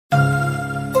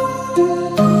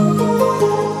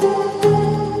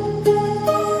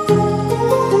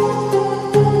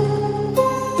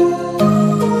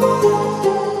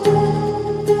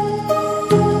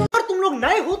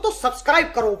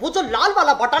Subscribe करो, वो जो लाल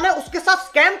वाला बटन है उसके साथ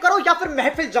स्कैम करो या फिर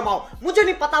महफिल जमाओ, मुझे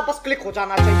नहीं पता, बस क्लिक हो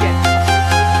जाना चाहिए।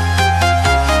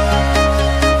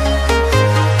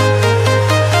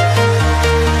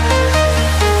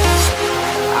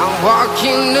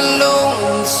 Walking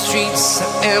alone, the streets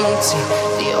are empty.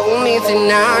 The only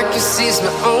thing I can see is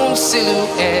my own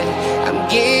silhouette. I'm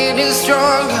getting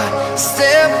stronger,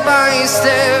 step by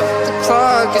step. The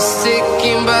clock is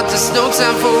ticking, but there's no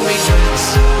time for me.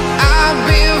 I've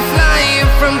been flying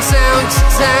from town to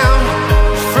town,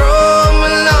 from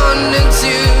London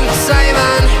to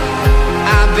Taiwan.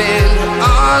 I've been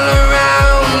all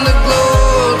around the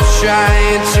globe,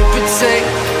 trying to protect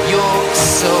your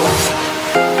soul.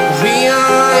 We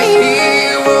are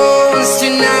heroes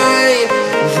tonight.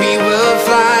 We will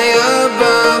fly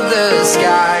above the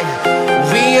sky.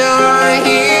 We are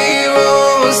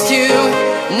heroes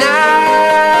tonight.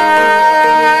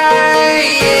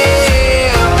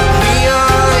 Yeah. We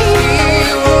are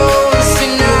heroes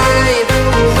tonight.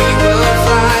 We will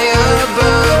fly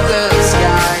above the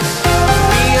sky.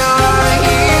 We are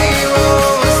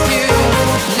heroes tonight.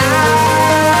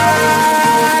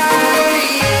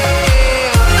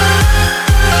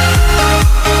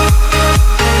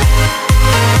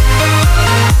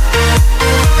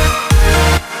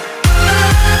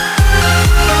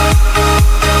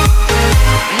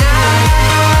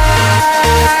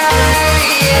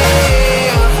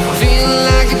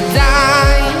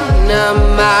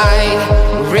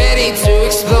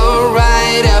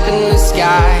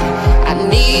 I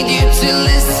need you to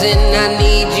listen, I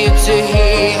need you to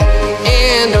hear,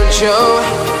 and don't show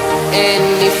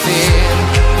any fear.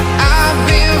 I've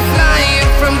been flying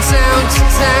from town to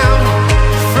town,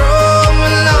 from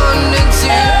London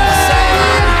to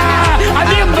Taiwan. I've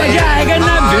been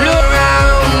all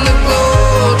around the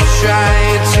globe,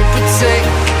 trying to protect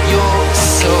your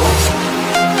soul.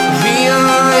 We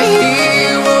are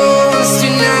heroes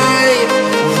tonight.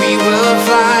 We will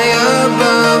fly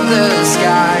above the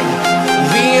sky.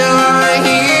 We are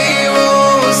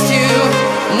heroes tonight.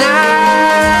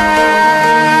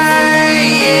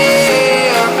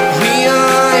 Yeah. We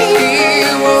are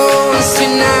heroes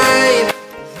tonight.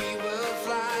 We will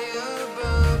fly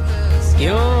above the sky.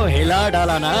 क्यों हिला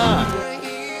डाला ना?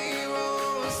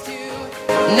 Heroes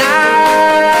tonight.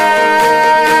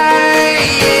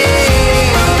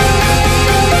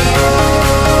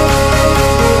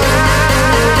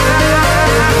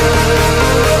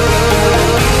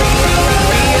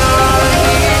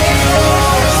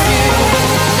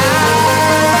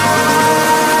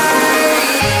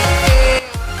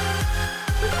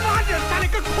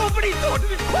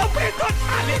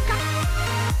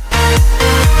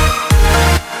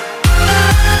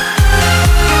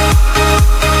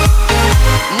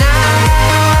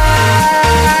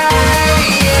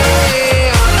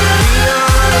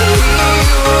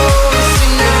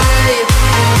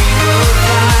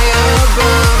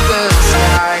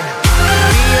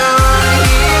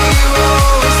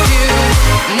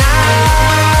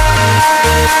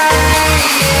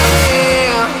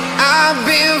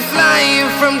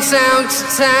 Town to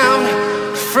town,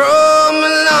 from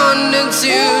London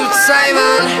to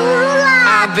Taiwan.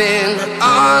 I've been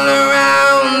all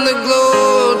around the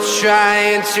globe,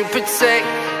 trying to protect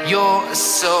your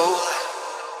soul.